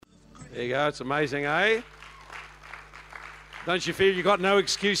There you go. It's amazing, eh? Don't you feel you got no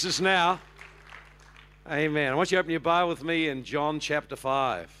excuses now? Amen. I want you to open your Bible with me in John chapter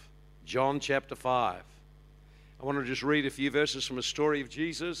 5. John chapter 5. I want to just read a few verses from a story of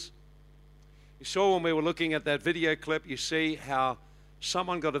Jesus. You saw when we were looking at that video clip, you see how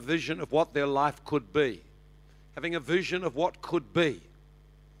someone got a vision of what their life could be. Having a vision of what could be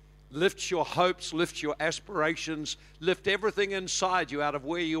lifts your hopes, lifts your aspirations, lift everything inside you out of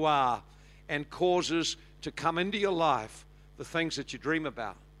where you are and causes to come into your life the things that you dream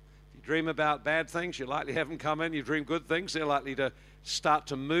about. If you dream about bad things, you likely have them come in. You dream good things, they're likely to start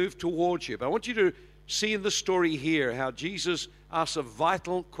to move towards you. But I want you to see in the story here how Jesus asks a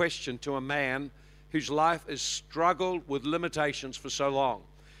vital question to a man whose life has struggled with limitations for so long.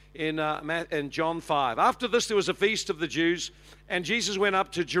 In John 5. After this, there was a feast of the Jews, and Jesus went up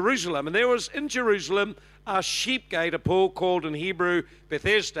to Jerusalem. And there was in Jerusalem a sheep gate, a pool called in Hebrew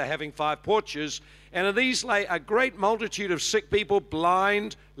Bethesda, having 5 porches. And in these lay a great multitude of sick people,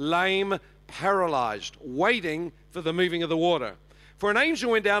 blind, lame, paralyzed, waiting for the moving of the water. For an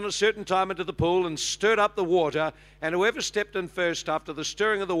angel went down at a certain time into the pool and stirred up the water, and whoever stepped in first after the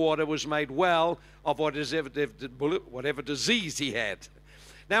stirring of the water was made well of whatever disease he had.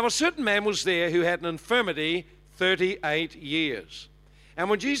 Now, a certain man was there who had an infirmity 38 years. And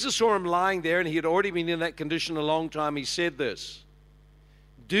when Jesus saw him lying there, and he had already been in that condition a long time, he said this,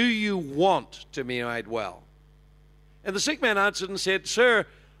 "Do you want to be made well?" And the sick man answered and said, "Sir,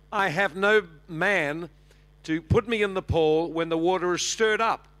 I have no man to put me in the pool when the water is stirred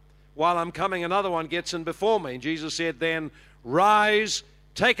up. While I'm coming, another one gets in before me." And Jesus said then, "Rise,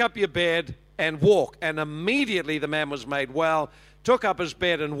 take up your bed, and walk." And immediately the man was made well, took up his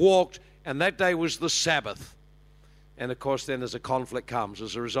bed and walked, and that day was the Sabbath. And of course, then there's a conflict comes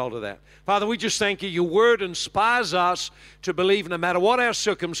as a result of that. Father, we just thank you. Your word inspires us to believe no matter what our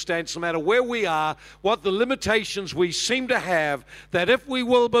circumstance, no matter where we are, what the limitations we seem to have, that if we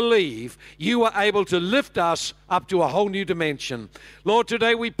will believe, you are able to lift us up to a whole new dimension. Lord,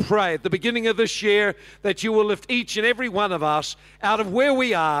 today we pray at the beginning of this year that you will lift each and every one of us out of where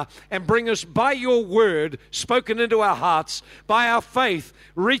we are and bring us by your word spoken into our hearts, by our faith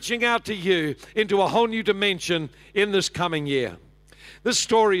reaching out to you into a whole new dimension in this coming year. This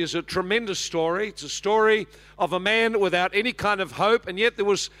story is a tremendous story. It's a story of a man without any kind of hope, and yet there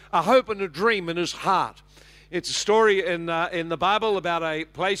was a hope and a dream in his heart. It's a story in the Bible about a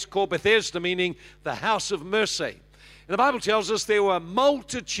place called Bethesda, meaning the house of mercy. And the Bible tells us there were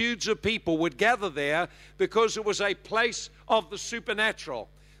multitudes of people would gather there because it was a place of the supernatural.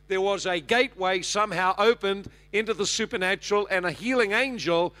 There was a gateway somehow opened into the supernatural, and a healing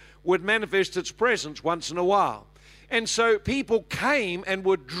angel would manifest its presence once in a while. And so people came and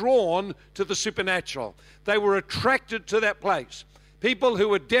were drawn to the supernatural. They were attracted to that place. People who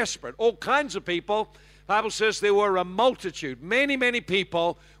were desperate, all kinds of people. The Bible says there were a multitude, many, many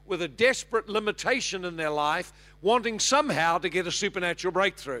people with a desperate limitation in their life, wanting somehow to get a supernatural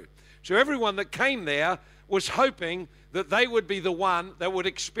breakthrough. So everyone that came there was hoping that they would be the one that would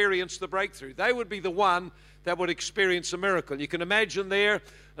experience the breakthrough. They would be the one that would experience a miracle. You can imagine there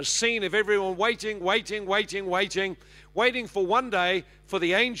a scene of everyone waiting for one day for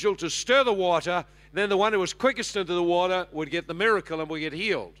the angel to stir the water, and then the one who was quickest into the water would get the miracle and would get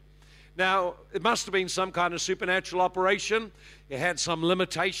healed. Now, it must have been some kind of supernatural operation. It had some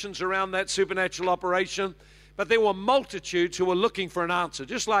limitations around that supernatural operation, but there were multitudes who were looking for an answer.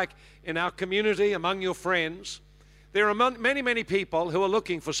 Just like in our community, among your friends, there are many, many people who are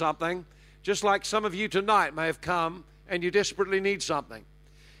looking for something, just like some of you tonight may have come and you desperately need something.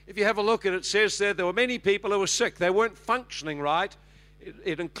 If you have a look at it, it says there were many people who were sick. They weren't functioning right.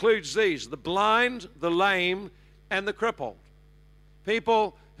 It includes these: the blind, the lame, and the crippled.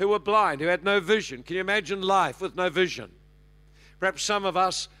 People who were blind, who had no vision. Can you imagine life with no vision? Perhaps some of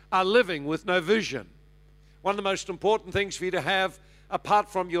us are living with no vision. One of the most important things for you to have, apart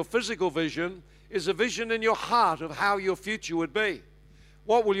from your physical vision, is a vision in your heart of how your future would be.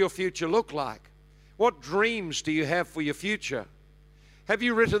 What will your future look like? What dreams do you have for your future? Have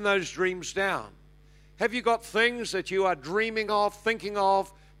you written those dreams down? Have you got things that you are dreaming of, thinking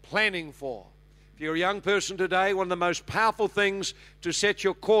of, planning for? If you're a young person today, one of the most powerful things to set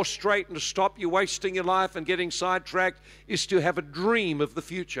your course straight and to stop you wasting your life and getting sidetracked is to have a dream of the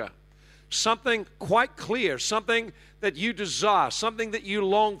future. Something quite clear, something that you desire, something that you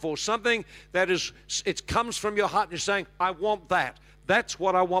long for, something that it comes from your heart and you're saying, I want that. That's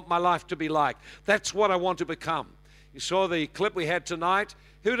what I want my life to be like. That's what I want to become. You saw the clip we had tonight.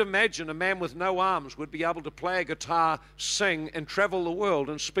 Who'd imagine a man with no arms would be able to play a guitar, sing, and travel the world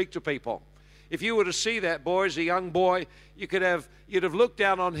and speak to people? If you were to see that boy as a young boy, you'd have looked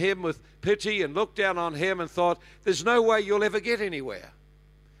down on him with pity and looked down on him and thought, there's no way you'll ever get anywhere.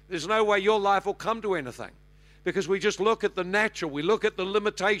 There's no way your life will come to anything. Because we just look at the natural, we look at the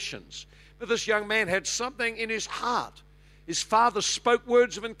limitations. But this young man had something in his heart. His father spoke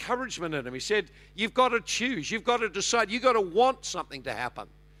words of encouragement in him. He said, you've got to choose, you've got to decide, you've got to want something to happen.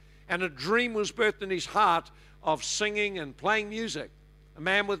 And a dream was birthed in his heart of singing and playing music. A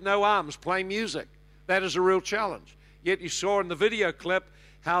man with no arms playing music. That is a real challenge. Yet you saw in the video clip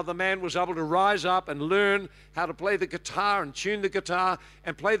how the man was able to rise up and learn how to play the guitar and tune the guitar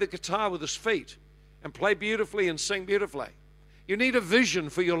and play the guitar with his feet and play beautifully and sing beautifully. You need a vision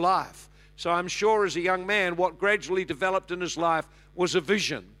for your life. So I'm sure as a young man, what gradually developed in his life was a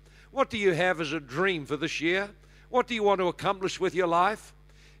vision. What do you have as a dream for this year? What do you want to accomplish with your life?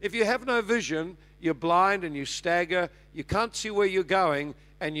 If you have no vision, you're blind and you stagger, you can't see where you're going,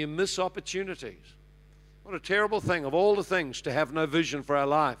 and you miss opportunities. What a terrible thing, of all the things, to have no vision for our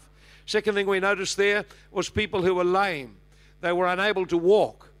life. Second thing we noticed there was people who were lame. They were unable to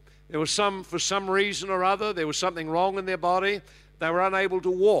walk. There was for some reason or other, there was something wrong in their body. They were unable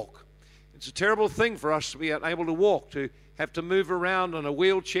to walk. It's a terrible thing for us to be unable to walk, to have to move around in a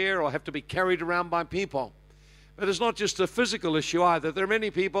wheelchair or have to be carried around by people. But it's not just a physical issue either. There are many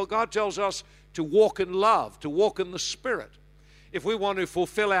people, God tells us to walk in love, to walk in the Spirit. If we want to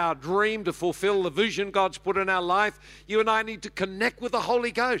fulfill our dream, to fulfill the vision God's put in our life, you and I need to connect with the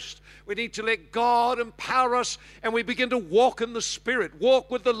Holy Ghost. We need to let God empower us, and we begin to walk in the Spirit,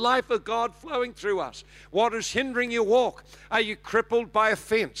 walk with the life of God flowing through us. What is hindering your walk? Are you crippled by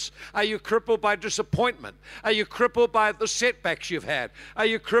offense? Are you crippled by disappointment? Are you crippled by the setbacks you've had? Are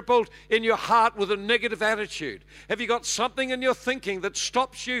you crippled in your heart with a negative attitude? Have you got something in your thinking that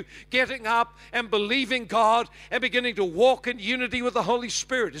stops you getting up and believing God and beginning to walk in unity with the Holy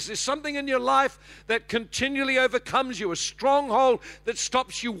Spirit? Is there something in your life that continually overcomes you, a stronghold that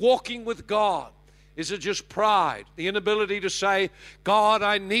stops you walking with God? Is it just pride, the inability to say, God,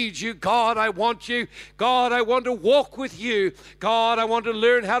 I need you, God, I want you, God, I want to walk with you, God, I want to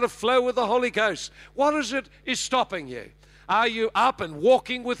learn how to flow with the Holy Ghost? What is stopping you? Are you up and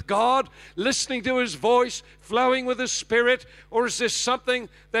walking with God, listening to His voice, flowing with His Spirit, or is there something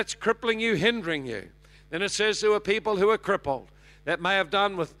that's crippling you, hindering you? Then it says there were people who are crippled. That may have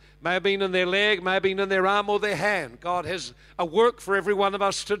been in their leg, may have been in their arm or their hand. God has a work for every one of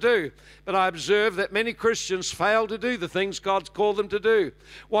us to do. But I observe that many Christians fail to do the things God's called them to do.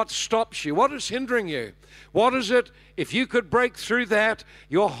 What stops you? What is hindering you? What is it? If you could break through that,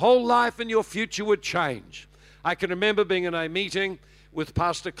 your whole life and your future would change. I can remember being in a meeting with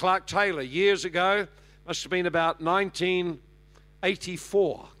Pastor Clark Taylor years ago. Must have been about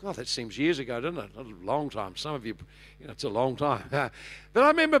 1984. God, that seems years ago, doesn't it? A long time. Some of you, it's a long time. But I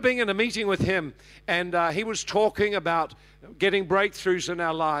remember being in a meeting with him, and he was talking about getting breakthroughs in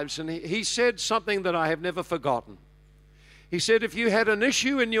our lives, and he said something that I have never forgotten. He said, if you had an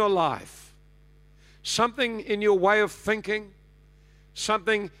issue in your life, something in your way of thinking,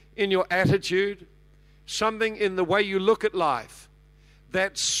 something in your attitude, something in the way you look at life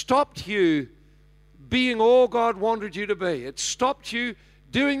that stopped you being all God wanted you to be. It stopped you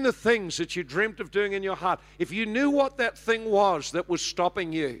doing the things that you dreamt of doing in your heart. If you knew what that thing was that was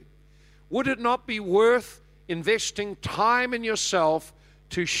stopping you, would it not be worth investing time in yourself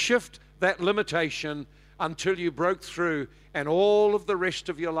to shift that limitation until you broke through and all of the rest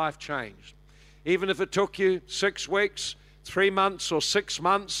of your life changed? Even if it took you 6 weeks, 3 months, or 6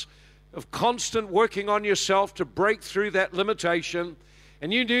 months of constant working on yourself to break through that limitation,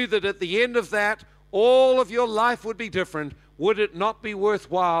 and you knew that at the end of that, all of your life would be different, would it not be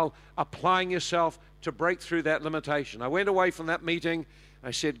worthwhile applying yourself to break through that limitation? I went away from that meeting.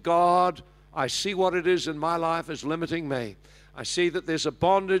 I said, God, I see what it is in my life is limiting me. I see that there's a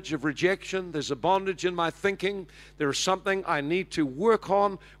bondage of rejection. There's a bondage in my thinking. There is something I need to work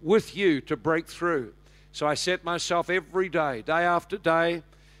on with you to break through. So I set myself every day, day after day,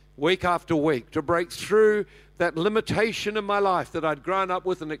 week after week, to break through that limitation in my life that I'd grown up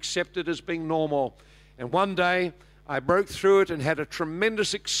with and accepted as being normal. And one day, I broke through it and had a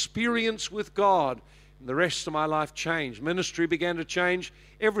tremendous experience with God. And the rest of my life changed. Ministry began to change.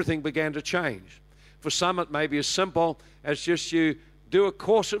 Everything began to change. For some, it may be as simple as just you do a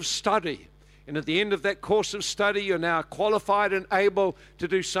course of study. And at the end of that course of study, you're now qualified and able to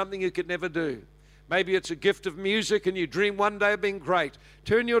do something you could never do. Maybe it's a gift of music and you dream one day of being great.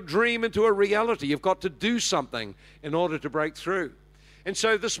 Turn your dream into a reality. You've got to do something in order to break through. And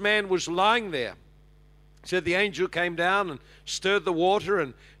so this man was lying there. Said the angel came down and stirred the water,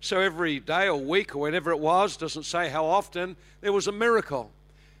 and so every day or week or whenever it was, doesn't say how often, there was a miracle.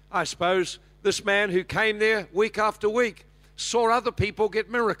 I suppose This man who came there week after week saw other people get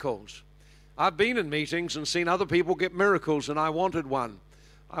miracles. I've been in meetings and seen other people get miracles, and I wanted one.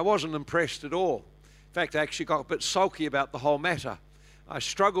 I wasn't impressed at all. In fact, I actually got a bit sulky about the whole matter. I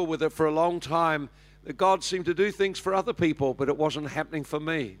struggled with it for a long time, that God seemed to do things for other people, but it wasn't happening for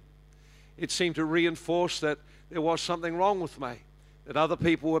me. It seemed to reinforce that there was something wrong with me, that other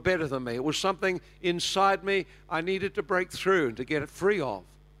people were better than me. It was something inside me I needed to break through and to get it free of.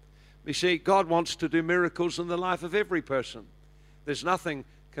 You see, God wants to do miracles in the life of every person. There's nothing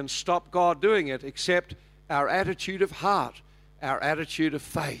can stop God doing it except our attitude of heart, our attitude of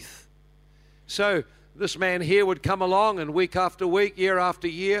faith. So this man here would come along, and week after week, year after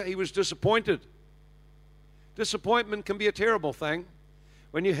year, he was disappointed. Disappointment can be a terrible thing.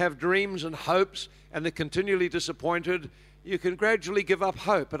 When you have dreams and hopes and they're continually disappointed, you can gradually give up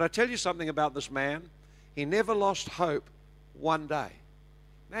hope. But I tell you something about this man. He never lost hope one day.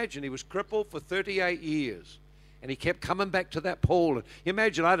 Imagine, he was crippled for 38 years, and he kept coming back to that pool. And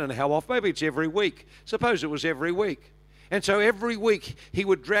imagine, I don't know how often, maybe it's every week. Suppose it was every week. And so every week he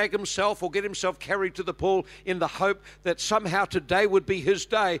would drag himself or get himself carried to the pool in the hope that somehow today would be his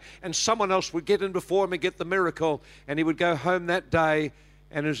day and someone else would get in before him and get the miracle. And he would go home that day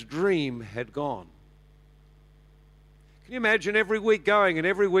and his dream had gone. Can you imagine every week going, and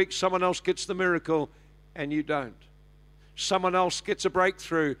every week someone else gets the miracle and you don't? Someone else gets a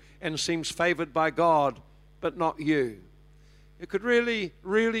breakthrough and seems favored by God, but not you. It could really,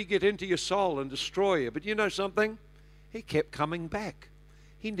 really get into your soul and destroy you. But you know something? He kept coming back.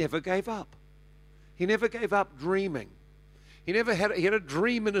 He never gave up. He never gave up dreaming. He had a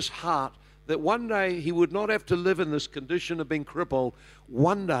dream in his heart that one day he would not have to live in this condition of being crippled.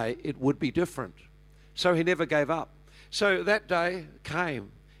 One day it would be different. So he never gave up. So that day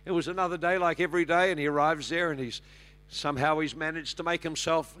came. It was another day like every day, and he arrives there, and he's managed to make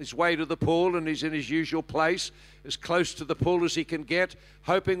his way to the pool, and he's in his usual place, as close to the pool as he can get,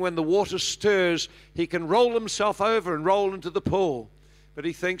 hoping when the water stirs, he can roll himself over and roll into the pool. But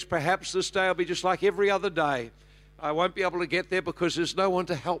he thinks perhaps this day will be just like every other day. I won't be able to get there because there's no one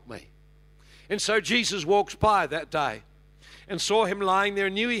to help me. And so Jesus walks by that day and saw him lying there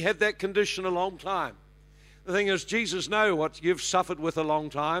and knew he had that condition a long time. The thing is, Jesus knows what you've suffered with a long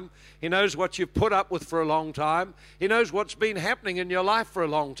time. He knows what you've put up with for a long time. He knows what's been happening in your life for a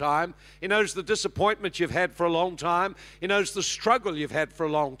long time. He knows the disappointment you've had for a long time. He knows the struggle you've had for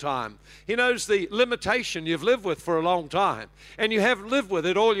a long time. He knows the limitation you've lived with for a long time. And you have lived with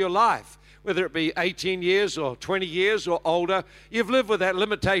it all your life. Whether it be 18 years or 20 years or older, you've lived with that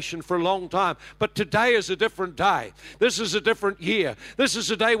limitation for a long time. But today is a different day. This is a different year. This is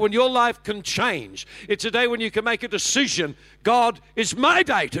a day when your life can change. It's a day when you can make a decision. God, it's my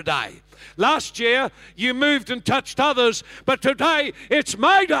day today. Last year, you moved and touched others, but today, it's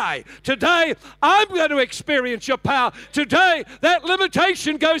my day. Today, I'm going to experience your power. Today, that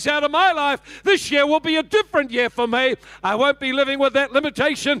limitation goes out of my life. This year will be a different year for me. I won't be living with that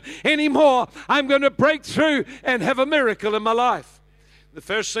limitation anymore. I'm going to break through and have a miracle in my life. The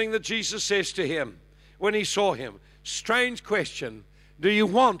first thing that Jesus says to him when he saw him, strange question, do you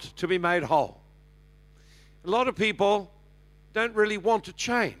want to be made whole? A lot of people don't really want to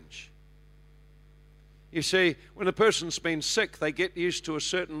change. You see, when a person's been sick, they get used to a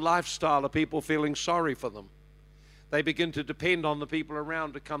certain lifestyle of people feeling sorry for them. They begin to depend on the people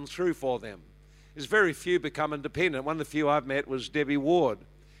around to come through for them. There's very few become independent. One of the few I've met was Debbie Ward.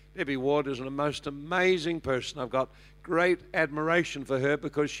 Debbie Ward is a most amazing person. I've got great admiration for her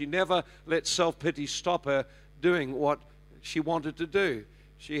because she never let self-pity stop her doing what she wanted to do.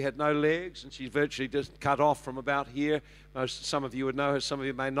 She had no legs, and she's virtually just cut off from about here. Some of you would know her, some of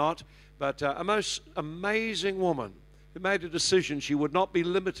you may not. But a most amazing woman who made a decision she would not be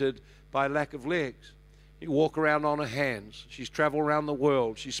limited by lack of legs. You walk around on her hands. She's traveled around the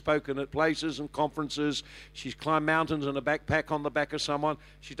world. She's spoken at places and conferences. She's climbed mountains in a backpack on the back of someone.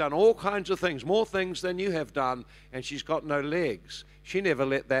 She's done all kinds of things, more things than you have done, and she's got no legs. She never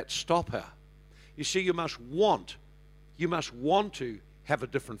let that stop her. You see, you must want to have a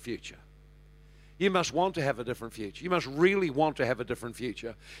different future. You must want to have a different future. You must really want to have a different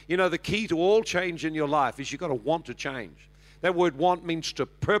future. You know, the key to all change in your life is you've got to want to change. That word want means to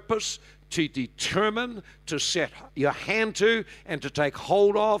purpose, to determine, to set your hand to, and to take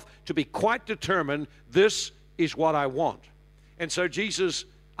hold of, to be quite determined, this is what I want. And so Jesus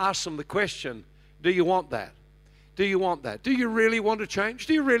asked them the question, do you want that? Do you want that? Do you really want to change?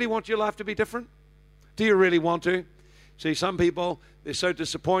 Do you really want your life to be different? Do you really want to? See, some people, they're so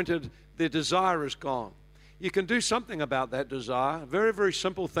disappointed, their desire is gone. You can do something about that desire, very, very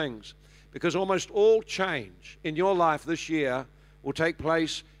simple things, because almost all change in your life this year will take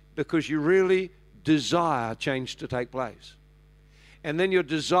place because you really desire change to take place. And then your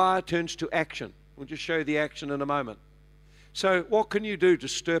desire turns to action. We'll just show you the action in a moment. So what can you do to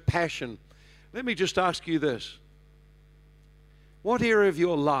stir passion? Let me just ask you this. What area of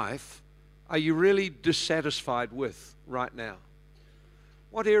your life are you really dissatisfied with right now?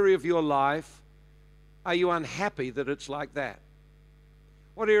 What area of your life are you unhappy that it's like that?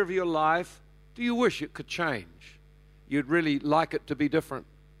 What area of your life do you wish it could change? You'd really like it to be different.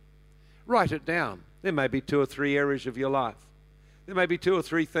 Write it down. There may be 2 or 3 areas of your life. There may be 2 or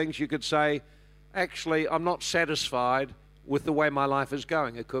 3 things you could say, actually, I'm not satisfied with the way my life is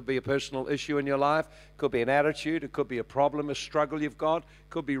going. It could be a personal issue in your life. It could be an attitude. It could be a problem, a struggle you've got. It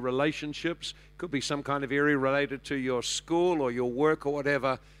could be relationships. It could be some kind of area related to your school or your work or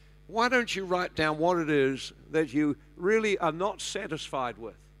whatever. Why don't you write down what it is that you really are not satisfied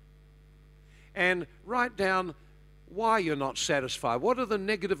with? And write down why you're not satisfied. What are the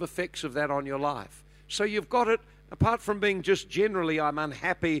negative effects of that on your life? So you've got it, apart from being just generally, I'm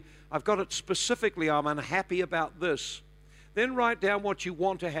unhappy, I've got it specifically, I'm unhappy about this. Then write down what you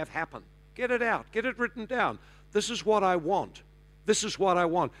want to have happen. Get it out. Get it written down. This is what I want. This is what I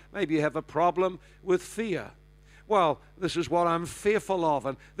want. Maybe you have a problem with fear. Well, this is what I'm fearful of,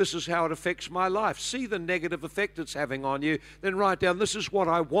 and this is how it affects my life. See the negative effect it's having on you. Then write down, this is what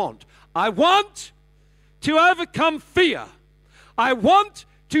I want. I want to overcome fear. I want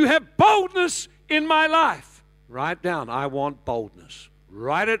to have boldness in my life. Write down, I want boldness.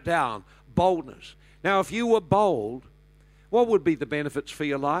 Write it down, boldness. Now, if you were bold, what would be the benefits for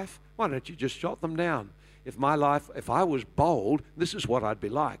your life? Why don't you just jot them down? If I was bold, this is what I'd be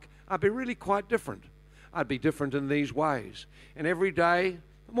like. I'd be really quite different. I'd be different in these ways. And every day,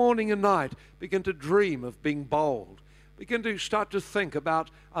 morning and night, begin to dream of being bold. Begin to start to think about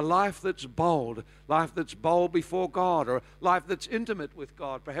a life that's bold before God, or a life that's intimate with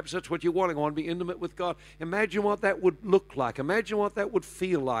God. Perhaps that's what you're wanting. I want to be intimate with God. Imagine what that would look like. Imagine what that would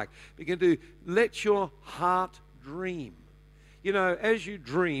feel like. Begin to let your heart dream. You know, as you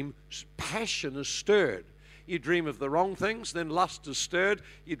dream, passion is stirred. You dream of the wrong things, then lust is stirred.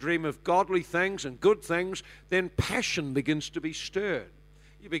 You dream of godly things and good things, then passion begins to be stirred.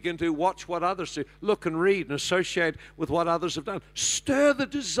 You begin to watch what others do, look and read and associate with what others have done. Stir the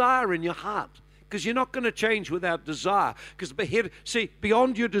desire in your heart, because you're not going to change without desire. Because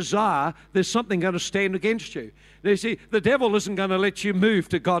beyond your desire, there's something going to stand against you. Now, you see, the devil isn't going to let you move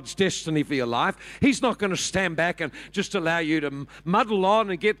to God's destiny for your life. He's not going to stand back and just allow you to muddle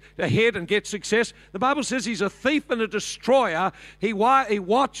on and get ahead and get success. The Bible says he's a thief and a destroyer. He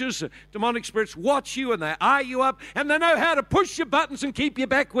watches, demonic spirits watch you, and they eye you up, and they know how to push your buttons and keep you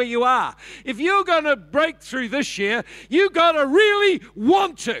back where you are. If you're going to break through this year, you've got to really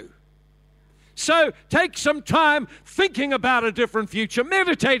want to. So take some time thinking about a different future,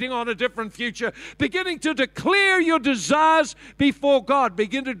 meditating on a different future, beginning to declare your desires before God.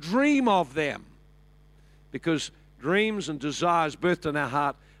 Begin to dream of them. Because dreams and desires birthed in our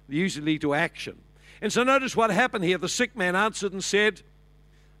heart usually lead to action. And so notice what happened here. The sick man answered and said,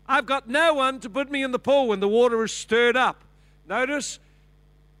 I've got no one to put me in the pool when the water is stirred up. Notice,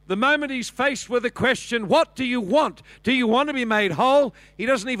 the moment he's faced with the question, what do you want? Do you want to be made whole? He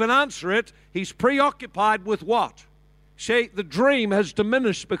doesn't even answer it. He's preoccupied with what? See, the dream has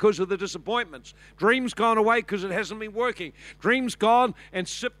diminished because of the disappointments. Dream's gone away because it hasn't been working. Dream's gone and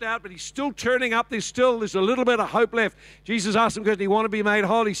sipped out, but he's still turning up. There's a little bit of hope left. Jesus asked him, do you want to be made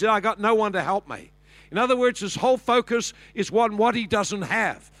whole? He said, I got no one to help me. In other words, his whole focus is on what he doesn't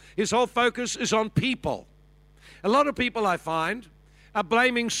have. His whole focus is on people. A lot of people, I find, are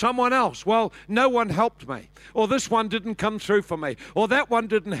blaming someone else. Well, no one helped me. Or this one didn't come through for me. Or that one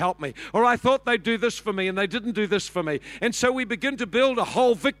didn't help me. Or I thought they'd do this for me and they didn't do this for me. And so we begin to build a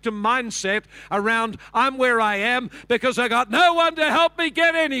whole victim mindset around, I'm where I am because I got no one to help me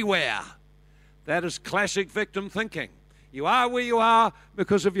get anywhere. That is classic victim thinking. You are where you are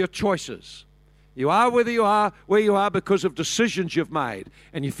because of your choices. You are where you are because of decisions you've made.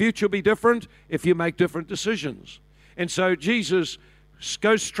 And your future will be different if you make different decisions. And so Jesus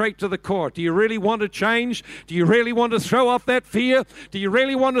goes straight to the core. Do you really want to change? Do you really want to throw off that fear? Do you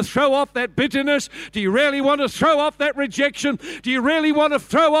really want to throw off that bitterness? Do you really want to throw off that rejection? Do you really want to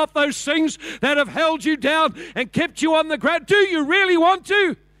throw off those things that have held you down and kept you on the ground? Do you really want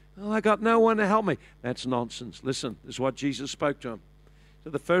to? Oh, I got no one to help me. That's nonsense. Listen, this is what Jesus spoke to him.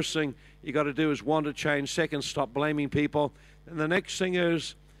 So the first thing you got to do is want to change. Second, stop blaming people. And the next thing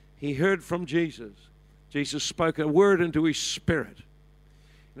is he heard from Jesus. Jesus spoke a word into his spirit.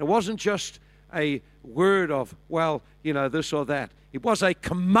 And it wasn't just a word of, this or that. It was a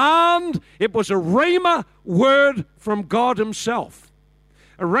command. It was a rhema word from God himself.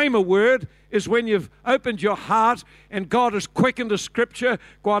 A rhema word is when you've opened your heart and God has quickened a scripture,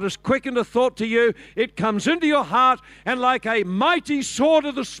 God has quickened a thought to you. It comes into your heart, and like a mighty sword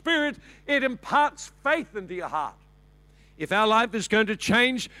of the Spirit, it imparts faith into your heart. If our life is going to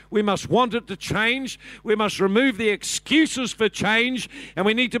change, we must want it to change. We must remove the excuses for change, and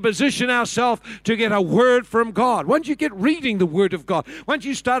we need to position ourselves to get a word from God. Once you get reading the Word of God, once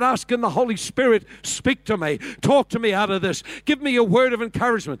you start asking the Holy Spirit, speak to me, talk to me out of this, give me a word of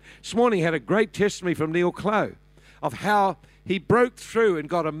encouragement. This morning I had a great testimony from Neil Clough of how he broke through and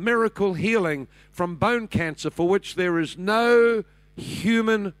got a miracle healing from bone cancer for which there is no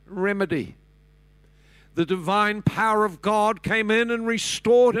human remedy. The divine power of God came in and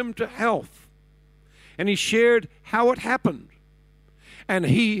restored him to health. And he shared how it happened. And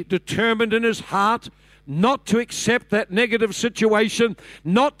he determined in his heart not to accept that negative situation,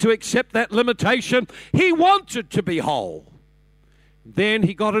 not to accept that limitation. He wanted to be whole. Then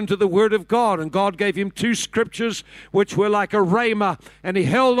he got into the Word of God, and God gave him 2 scriptures which were like a rhema, and he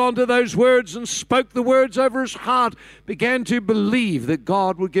held on to those words and spoke the words over his heart, began to believe that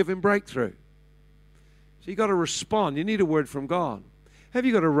God would give him breakthrough. So you've got to respond. You need a word from God. Have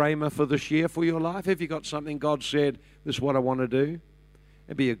you got a rhema for this year for your life? Have you got something God said, this is what I want to do?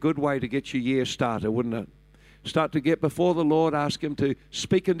 It'd be a good way to get your year started, wouldn't it? Start to get before the Lord. Ask Him to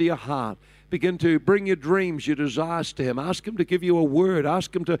speak into your heart. Begin to bring your dreams, your desires to Him. Ask Him to give you a word.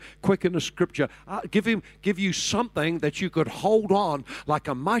 Ask Him to quicken a scripture. Give you something that you could hold on like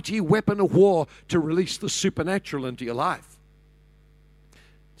a mighty weapon of war to release the supernatural into your life.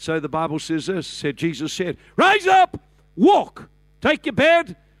 So the Bible says this, Jesus said, rise up, walk, take your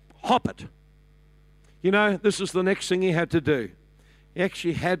bed, hop it. You know, this is the next thing he had to do. He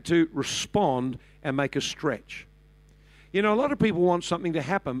actually had to respond and make a stretch. You know, a lot of people want something to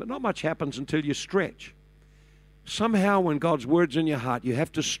happen, but not much happens until you stretch. Somehow when God's word's in your heart, you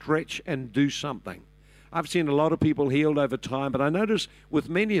have to stretch and do something. I've seen a lot of people healed over time, but I noticed with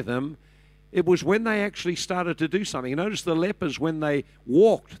many of them, it was when they actually started to do something. You notice the lepers, when they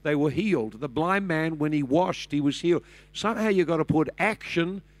walked, they were healed. The blind man, when he washed, he was healed. Somehow you've got to put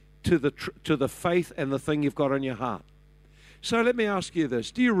action to the faith and the thing you've got on your heart. So let me ask you this.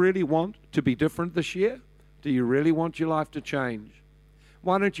 Do you really want to be different this year? Do you really want your life to change?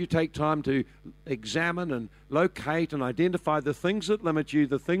 Why don't you take time to examine and locate and identify the things that limit you,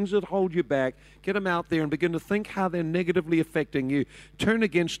 the things that hold you back, get them out there and begin to think how they're negatively affecting you. Turn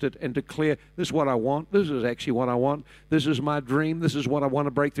against it and declare, this is what I want. This is actually what I want. This is my dream. This is what I want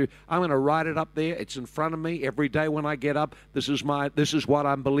to break through. I'm going to write it up there. It's in front of me every day when I get up. This is what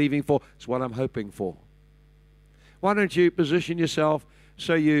I'm believing for. It's what I'm hoping for. Why don't you position yourself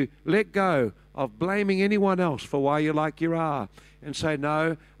so you let go of blaming anyone else for why you're like you are, and say,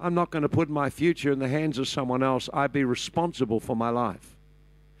 no, I'm not going to put my future in the hands of someone else. I be responsible for my life.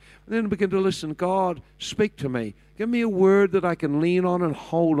 And then begin to listen. God, speak to me. Give me a word that I can lean on and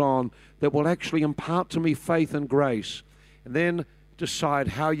hold on that will actually impart to me faith and grace. And then decide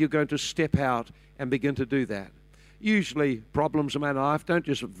how you're going to step out and begin to do that. Usually problems in my life don't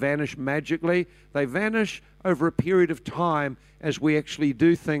just vanish magically. They vanish over a period of time as we actually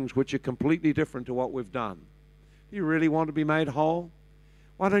do things which are completely different to what we've done. Do you really want to be made whole?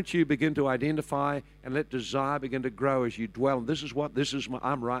 Why don't you begin to identify and let desire begin to grow as you dwell? And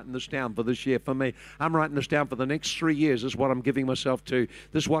I'm writing this down for this year for me. I'm writing this down for the next 3 years. This is what I'm giving myself to.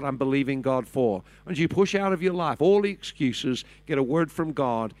 This is what I'm believing God for. Once you push out of your life all the excuses, get a word from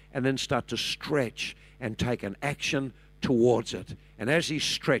God, and then start to stretch and take an action towards it. And as he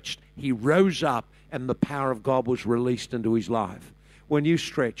stretched, he rose up and the power of God was released into his life. When you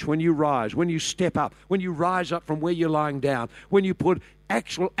stretch, when you rise, when you step up, when you rise up from where you're lying down, when you put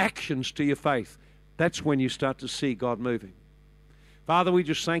actual actions to your faith, that's when you start to see God moving. Father, we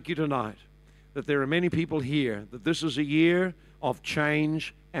just thank you tonight that there are many people here, that this is a year of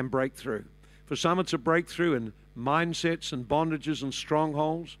change and breakthrough. For some, it's a breakthrough in mindsets and bondages and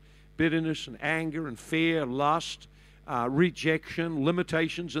strongholds, bitterness and anger and fear, lust, rejection,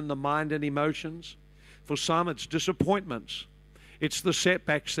 limitations in the mind and emotions. For some, it's disappointments. It's the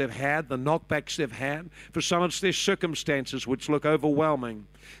setbacks they've had, the knockbacks they've had. For some, it's their circumstances which look overwhelming.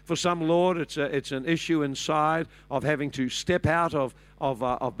 For some, Lord, it's an issue inside of having to step out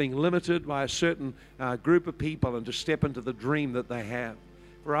of being limited by a certain group of people and to step into the dream that they have.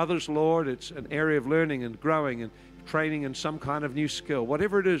 For others, Lord, it's an area of learning and growing and training in some kind of new skill.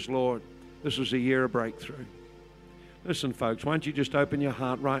 Whatever it is, Lord, this is a year of breakthrough. Listen, folks, why don't you just open your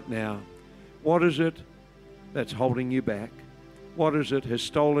heart right now? What is it that's holding you back? What is it has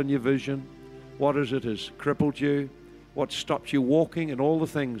stolen your vision? What is it has crippled you? What stops you walking in all the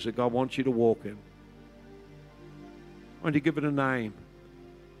things that God wants you to walk in? Why don't you give it a name?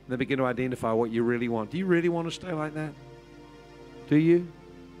 Then begin to identify what you really want. Do you really want to stay like that? Do you?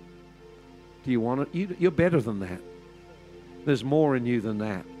 Do you want it? You're better than that. There's more in you than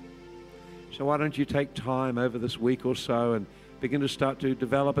that. So why don't you take time over this week or so and begin to start to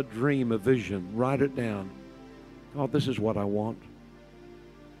develop a dream, a vision. Write it down. God, this is what I want.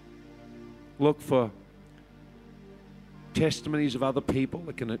 Look for testimonies of other people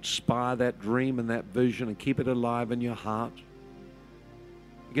that can inspire that dream and that vision and keep it alive in your heart.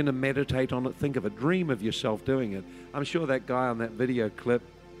 Begin to meditate on it. Think of it. Dream of yourself doing it. I'm sure that guy on that video clip,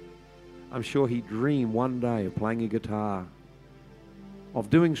 I'm sure he dreamed one day of playing a guitar, of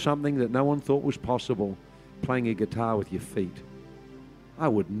doing something that no one thought was possible, playing a guitar with your feet. I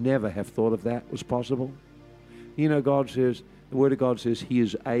would never have thought of that was possible. You know, God says, the Word of God says He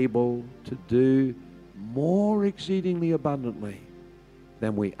is able to do more exceedingly abundantly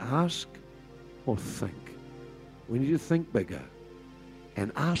than we ask or think. We need to think bigger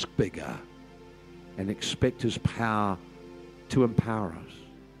and ask bigger and expect His power to empower us.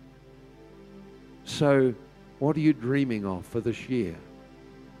 So, what are you dreaming of for this year?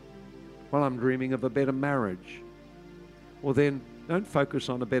 Well, I'm dreaming of a better marriage. Well, then, don't focus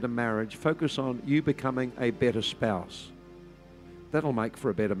on a better marriage. Focus on you becoming a better spouse. That'll make for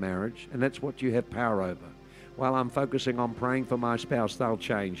a better marriage, and that's what you have power over. While I'm focusing on praying for my spouse, they'll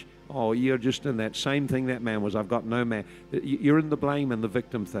change. Oh, you're just in that same thing that man was. I've got no man. You're in the blame and the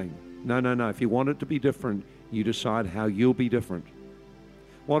victim thing. No. If you want it to be different, you decide how you'll be different.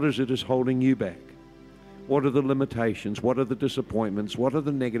 What is it that's holding you back? What are the limitations? What are the disappointments? What are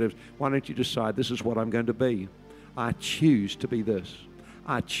the negatives? Why don't you decide this is what I'm going to be? I choose to be this.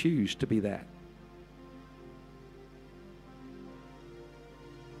 I choose to be that.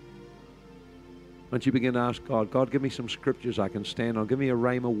 Once you begin to ask God, God, give me some scriptures I can stand on. Give me a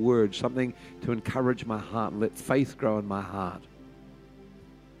rhema word, something to encourage my heart. Let faith grow in my heart.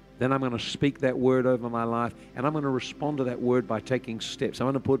 Then I'm going to speak that word over my life, and I'm going to respond to that word by taking steps. I'm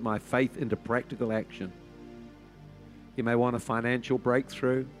going to put my faith into practical action. You may want a financial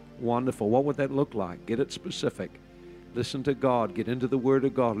breakthrough. Wonderful. What would that look like? Get it specific. Listen to God. Get into the Word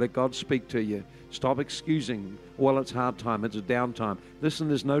of God. Let God speak to you. Stop excusing, well, it's hard time. It's a down time. Listen,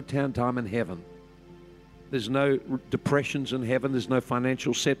 there's no down time in heaven. There's no depressions in heaven. There's no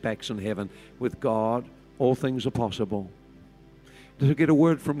financial setbacks in heaven. With God, all things are possible. To get a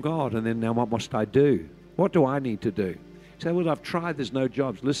word from God, and then now what must I do? What do I need to do? You say, well, I've tried. There's no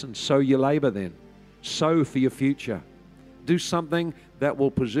jobs. Listen, sow your labor then. Sow for your future. Do something that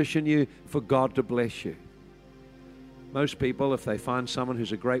will position you for God to bless you. Most people, if they find someone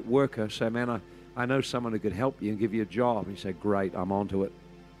who's a great worker, say, man, I know someone who could help you and give you a job. And you say, great, I'm onto it.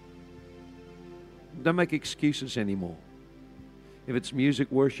 Don't make excuses anymore. If it's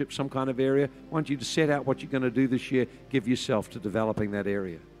music, worship, some kind of area, I want you to set out what you're going to do this year. Give yourself to developing that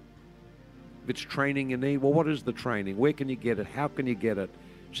area. If it's training you need, well, what is the training? Where can you get it? How can you get it?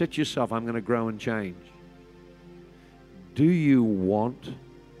 Set yourself, I'm going to grow and change. Do you want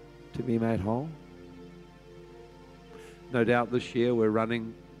to be made whole? No doubt this year we're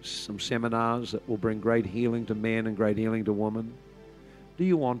running some seminars that will bring great healing to men and great healing to women. Do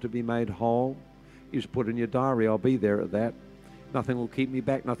you want to be made whole? You just put in your diary, I'll be there at that. Nothing will keep me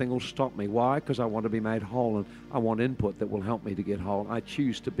back. Nothing will stop me. Why? Because I want to be made whole, and I want input that will help me to get whole. I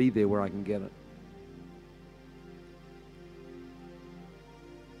choose to be there where I can get it.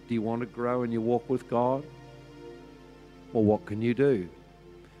 Do you want to grow in your walk with God? Well, what can you do?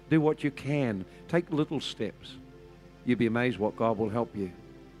 Do what you can. Take little steps. You'll be amazed what God will help you.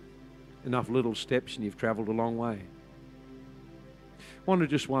 Enough little steps and you've traveled a long way. I want to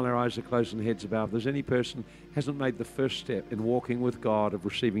just, while our eyes are closed and heads bowed, if there's any person hasn't made the first step in walking with God of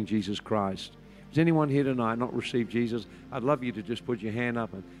receiving Jesus Christ. Is anyone here tonight not received Jesus? I'd love you to just put your hand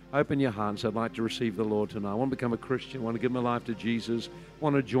up and open your heart and say, I'd like to receive the Lord tonight. I want to become a Christian. I want to give my life to Jesus. I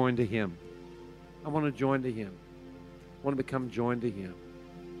want to join to Him. I want to join to Him. I want to become joined to Him.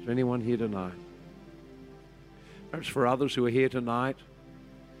 Is there anyone here tonight? Perhaps for others who are here tonight,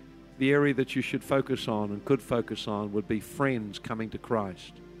 the area that you should focus on and could focus on would be friends coming to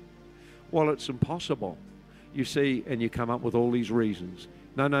Christ. Well, it's impossible. You see, and you come up with all these reasons.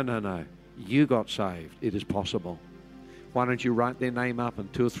 No. You got saved. It is possible. Why don't you write their name up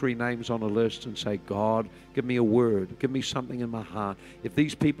and 2 or 3 names on a list and say, God, give me a word. Give me something in my heart. If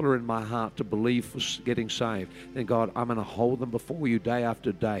these people are in my heart to believe for getting saved, then God, I'm going to hold them before you day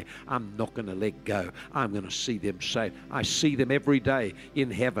after day. I'm not going to let go. I'm going to see them saved. I see them every day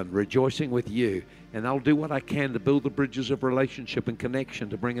in heaven rejoicing with you. And I'll do what I can to build the bridges of relationship and connection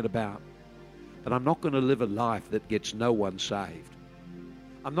to bring it about. But I'm not going to live a life that gets no one saved.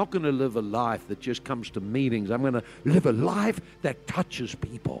 I'm not going to live a life that just comes to meetings. I'm going to live a life that touches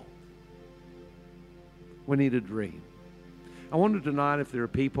people. We need a dream. I wonder tonight if there are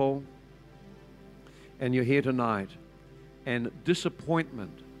people, and you're here tonight, and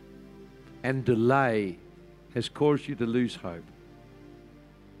disappointment and delay has caused you to lose hope.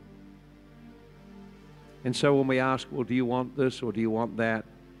 And so when we ask, well, do you want this or do you want that?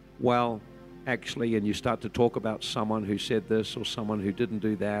 Well, actually, and you start to talk about someone who said this or someone who didn't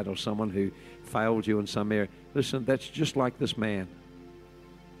do that or someone who failed you in some area. Listen, that's just like this man.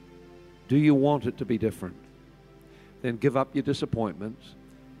 Do you want it to be different? Then give up your disappointments,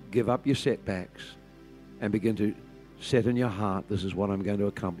 give up your setbacks, and begin to set in your heart, this is what I'm going to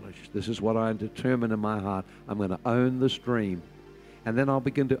accomplish. This is what I determine in my heart. I'm going to own this dream. And then I'll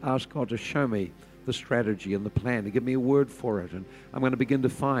begin to ask God to show me the strategy and the plan, to give me a word for it. And I'm going to begin to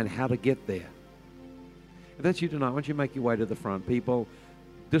find how to get there. If that's you tonight, why don't you make your way to the front? People,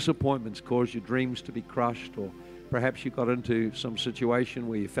 disappointments cause your dreams to be crushed, or perhaps you got into some situation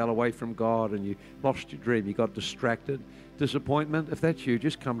where you fell away from God and you lost your dream, you got distracted. Disappointment, if that's you,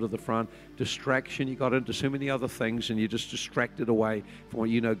 just come to the front. Distraction, you got into so many other things and you're just distracted away from what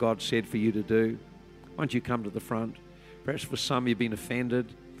you know God said for you to do. Why don't you come to the front? Perhaps for some you've been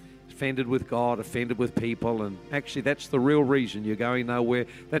offended with God, offended with people, and actually that's the real reason you're going nowhere.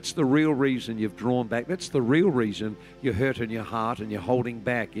 That's the real reason you've drawn back. That's the real reason you're hurt in your heart and you're holding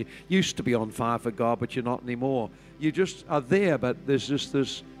back. You used to be on fire for God, but you're not anymore. You just are there, but there's just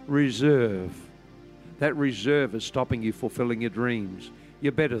this reserve. That reserve is stopping you fulfilling your dreams.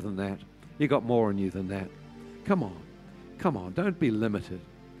 You're better than that. You got more in you than that. Come on, don't be limited.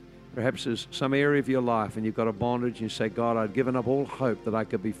 Perhaps there's some area of your life and you've got a bondage and you say, God, I'd given up all hope that I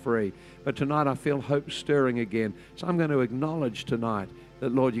could be free. But tonight I feel hope stirring again. So I'm going to acknowledge tonight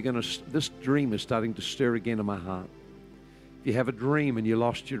that, Lord, this dream is starting to stir again in my heart. If you have a dream and you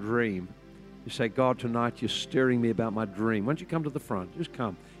lost your dream, you say, God, tonight you're stirring me about my dream. Why don't you come to the front? Just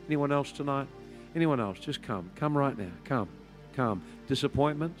come. Anyone else tonight? Anyone else? Just come. Come right now. Come.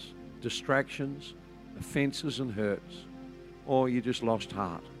 Disappointments, distractions, offenses and hurts, or you just lost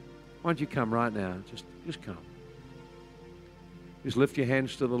heart. Why don't you come right now? Just come. Just lift your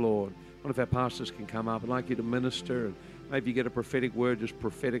hands to the Lord. One of our pastors can come up. I'd like you to minister, and maybe you get a prophetic word, just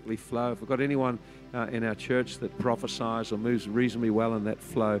prophetically flow. If we've got anyone in our church that prophesies or moves reasonably well in that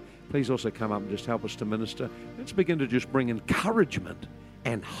flow, please also come up and just help us to minister. Let's begin to just bring encouragement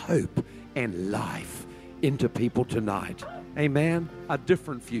and hope and life into people tonight. Amen? A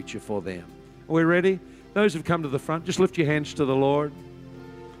different future for them. Are we ready? Those who've come to the front, just lift your hands to the Lord.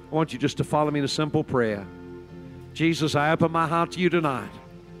 I want you just to follow me in a simple prayer. Jesus, I open my heart to you tonight.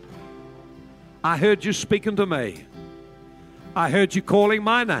 I heard you speaking to me. I heard you calling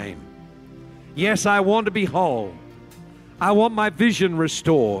my name. Yes, I want to be whole. I want my vision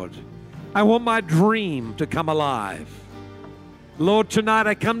restored. I want my dream to come alive. Lord, tonight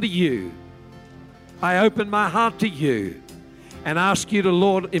I come to you. I open my heart to you and ask you to,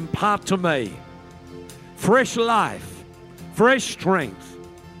 Lord, impart to me fresh life, fresh strength,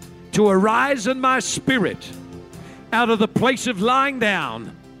 to arise in my spirit out of the place of lying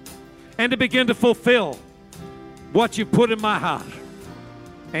down and to begin to fulfill what you put in my heart.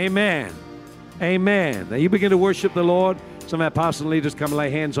 Amen. Amen. Now you begin to worship the Lord. Some of our pastors and leaders come lay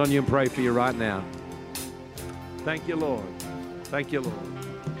hands on you and pray for you right now. Thank you, Lord. Thank you, Lord.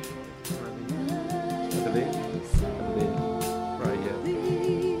 Over there. Right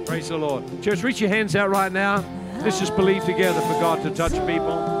here. Praise the Lord. Church, reach your hands out right now. Let's just believe together for God to touch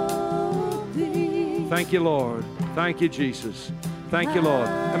people. Thank you, Lord. Thank you, Jesus. Thank you, Lord.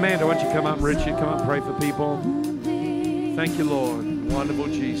 Amanda, why don't you come up, Richard? Come up and pray for people. Thank you, Lord. Wonderful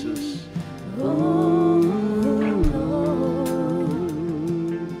Jesus.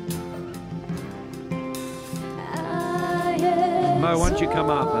 Mo, why don't you come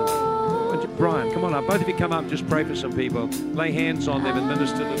up? Brian, come on up. Both of you come up and just pray for some people. Lay hands on them and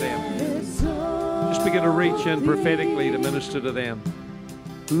minister to them. Just begin to reach in prophetically to minister to them.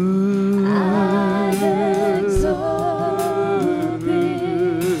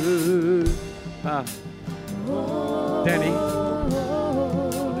 Danny,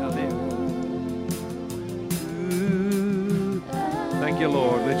 down there. Thank you,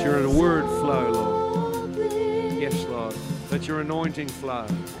 Lord. Let your word flow, Lord. Yes, Lord. Let your anointing flow.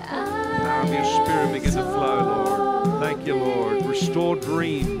 Power of your spirit begin to flow, Lord. Thank you, Lord. Restore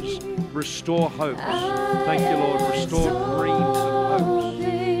dreams. Restore hopes. Thank you, Lord. Restore dreams and hopes.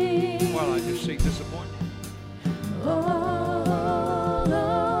 Well, I just see disappointment.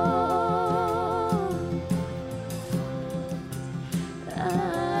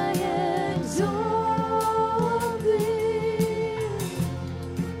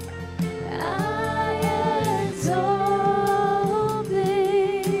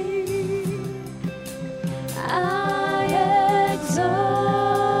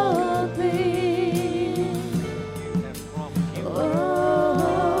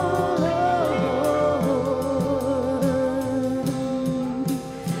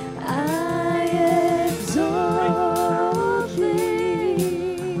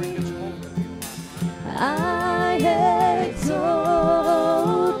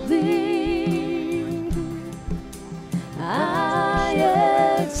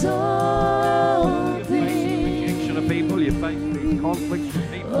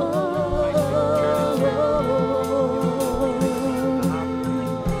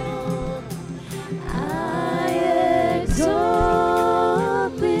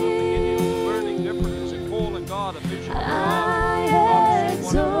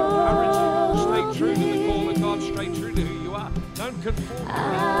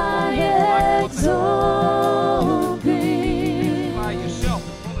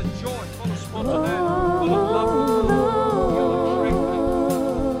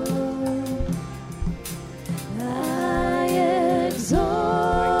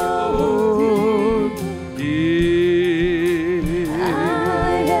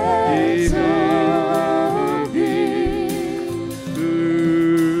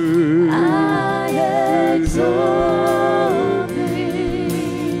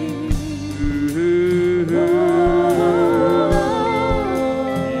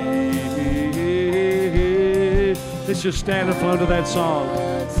 Let's just stand and flow to that song.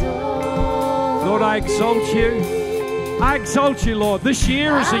 Lord, I exalt you. I exalt you, Lord. This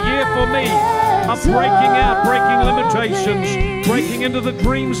year is a year for me of breaking out, breaking limitations, breaking into the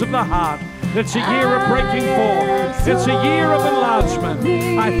dreams of the heart. It's a year of breaking forth. It's a year of enlargement.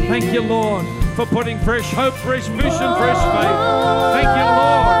 I thank you, Lord, for putting fresh hope, fresh vision, fresh faith. Thank you,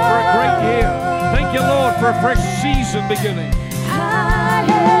 Lord, for a great year. Thank you, Lord, for a fresh season beginning. I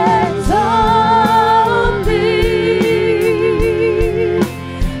exalt thee.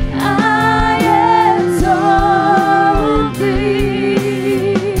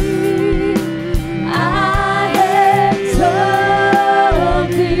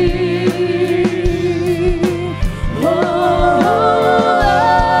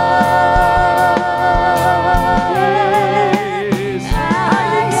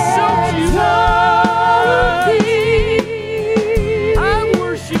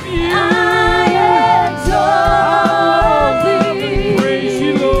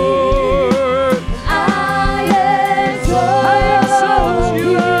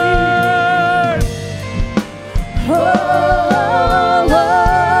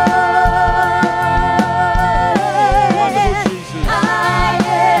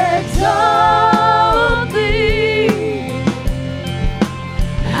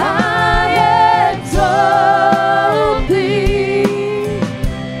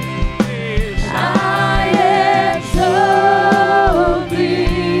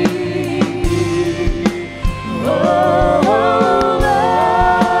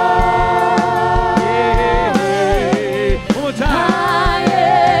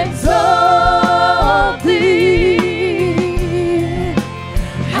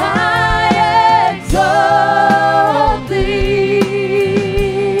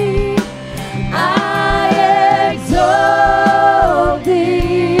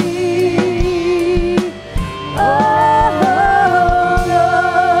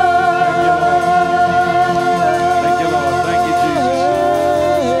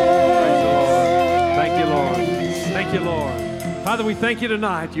 Thank you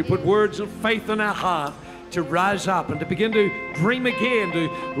tonight. You put words of faith in our heart to rise up and to begin to dream again, to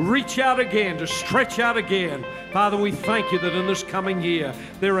reach out again, to stretch out again. Father, we thank you that in this coming year,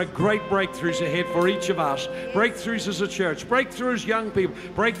 there are great breakthroughs ahead for each of us. Breakthroughs as a church, breakthrough as young people,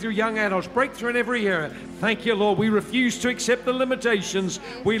 breakthrough young adults, breakthrough in every area. Thank you, Lord. We refuse to accept the limitations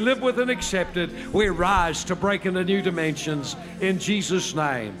we live with and accepted. We rise to break into new dimensions in Jesus'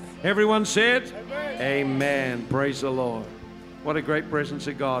 name. Everyone said, Amen. Amen. Praise the Lord. What a great presence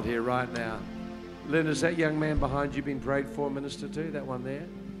of God here right now. Lynn, has that young man behind you been prayed for, minister to? That one there?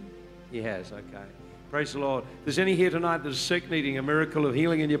 He has, okay. Praise the Lord. If there's any here tonight that's sick, needing a miracle of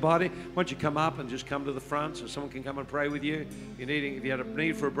healing in your body, why don't you come up and just come to the front so someone can come and pray with you. If you had a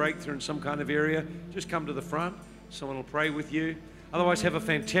need for a breakthrough in some kind of area, just come to the front. Someone will pray with you. Otherwise, have a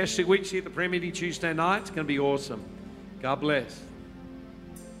fantastic week. See you at the prayer meeting Tuesday night. It's going to be awesome. God bless.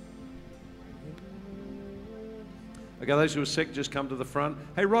 Okay, those who are sick, just come to the front.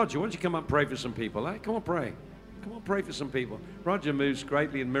 Hey, Roger, why don't you come up and pray for some people? Hey, come on, pray. Come on, pray for some people. Roger moves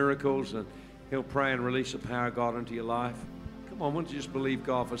greatly in miracles, and he'll pray and release the power of God into your life. Come on, why don't you just believe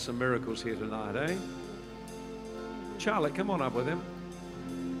God for some miracles here tonight, eh? Charlie, come on up with him.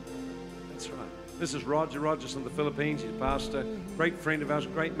 That's right. This is Roger. Roger's from the Philippines. He's a pastor, great friend of ours,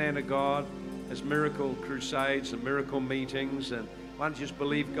 great man of God. Has miracle crusades and miracle meetings. And why don't you just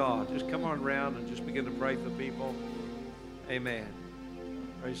believe God? Just come on around and just begin to pray for people. Amen.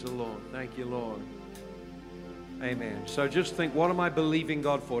 Praise the Lord. Thank you, Lord. Amen. So just think, what am I believing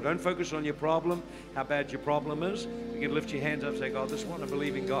God for? Don't focus on your problem, how bad your problem is. You can lift your hands up and say, God, this is what I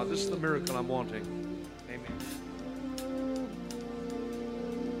believe in God. This is the miracle I'm wanting. Amen.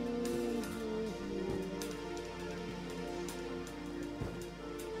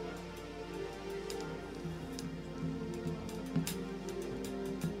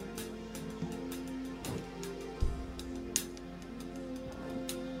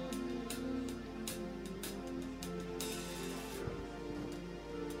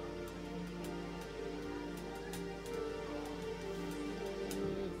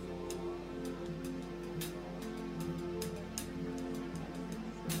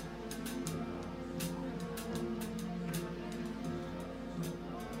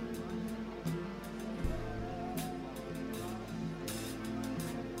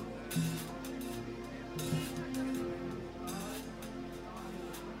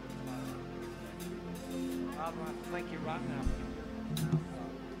 thank you right now for your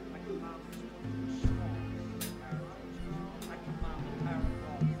I command this strong arrows. I command the power of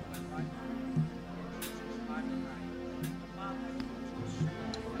God to flow right now. In Jesus' mighty name. Command that foot to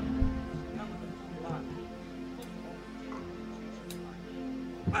strong. Cover them with blood. Put them on the dead in Jesus'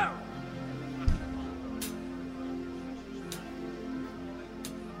 name. Power!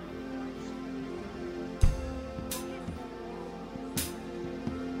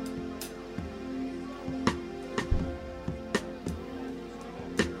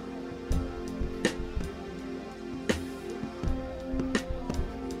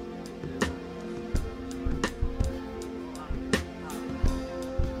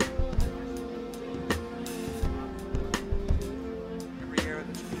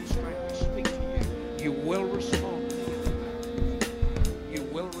 You will respond.